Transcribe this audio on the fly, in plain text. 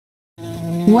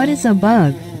What is a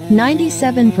bug?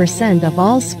 97% of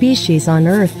all species on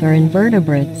Earth are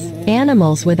invertebrates,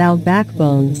 animals without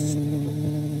backbones.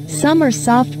 Some are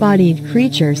soft-bodied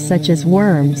creatures such as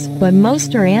worms, but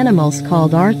most are animals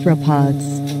called arthropods,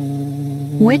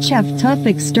 which have tough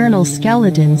external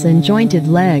skeletons and jointed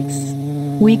legs.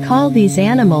 We call these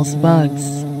animals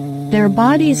bugs. Their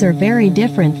bodies are very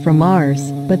different from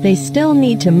ours, but they still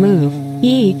need to move,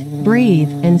 eat,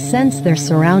 breathe, and sense their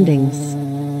surroundings.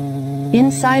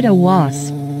 Inside a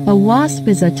wasp. A wasp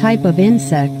is a type of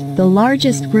insect, the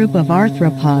largest group of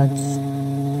arthropods.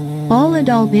 All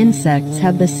adult insects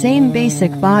have the same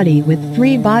basic body with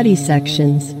 3 body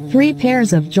sections, 3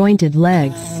 pairs of jointed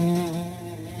legs,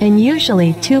 and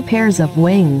usually 2 pairs of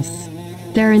wings.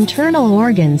 Their internal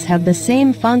organs have the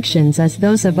same functions as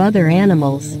those of other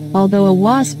animals, although a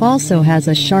wasp also has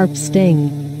a sharp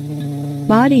sting.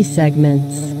 Body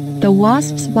segments. The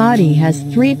wasp's body has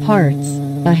 3 parts: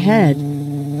 a head,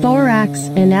 thorax,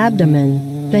 and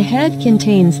abdomen. The head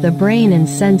contains the brain and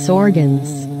sense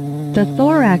organs. The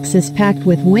thorax is packed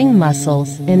with wing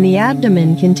muscles, and the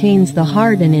abdomen contains the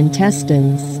heart and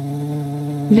intestines.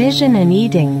 Vision and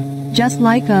eating. Just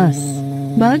like us,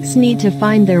 bugs need to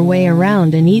find their way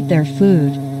around and eat their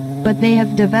food, but they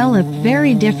have developed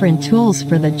very different tools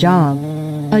for the job.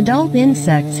 Adult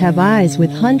insects have eyes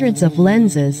with hundreds of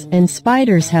lenses, and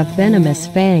spiders have venomous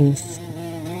fangs.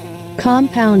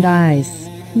 Compound eyes.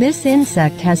 This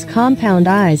insect has compound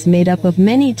eyes made up of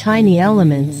many tiny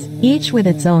elements, each with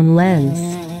its own lens.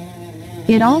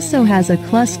 It also has a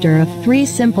cluster of 3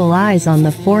 simple eyes on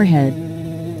the forehead.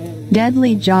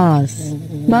 Deadly jaws.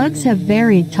 Bugs have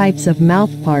varied types of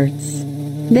mouth parts.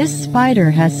 This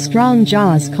spider has strong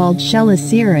jaws called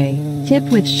chelicerae,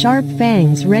 tipped with sharp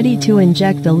fangs ready to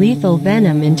inject a lethal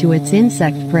venom into its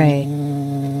insect prey.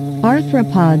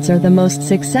 Arthropods are the most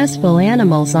successful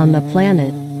animals on the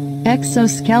planet.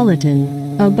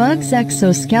 Exoskeleton. A bug's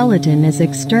exoskeleton is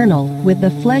external, with the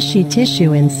fleshy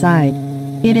tissue inside.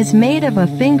 It is made of a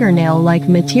fingernail-like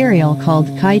material called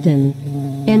chitin,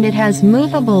 and it has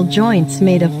movable joints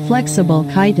made of flexible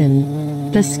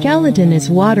chitin. The skeleton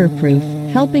is waterproof,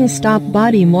 helping stop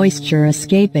body moisture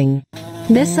escaping.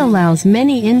 This allows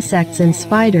many insects and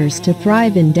spiders to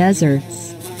thrive in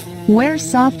deserts, where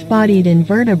soft-bodied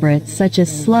invertebrates such as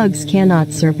slugs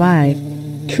cannot survive.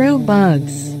 True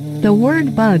bugs. The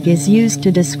word bug is used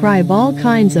to describe all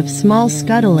kinds of small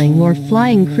scuttling or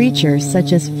flying creatures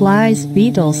such as flies,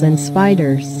 beetles, and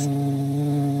spiders.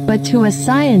 But to a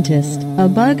scientist, a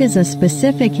bug is a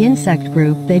specific insect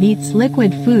group that eats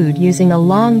liquid food using a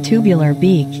long tubular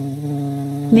beak.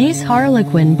 These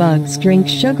harlequin bugs drink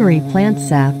sugary plant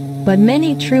sap, but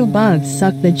many true bugs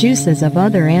suck the juices of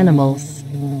other animals,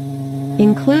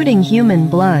 including human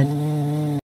blood.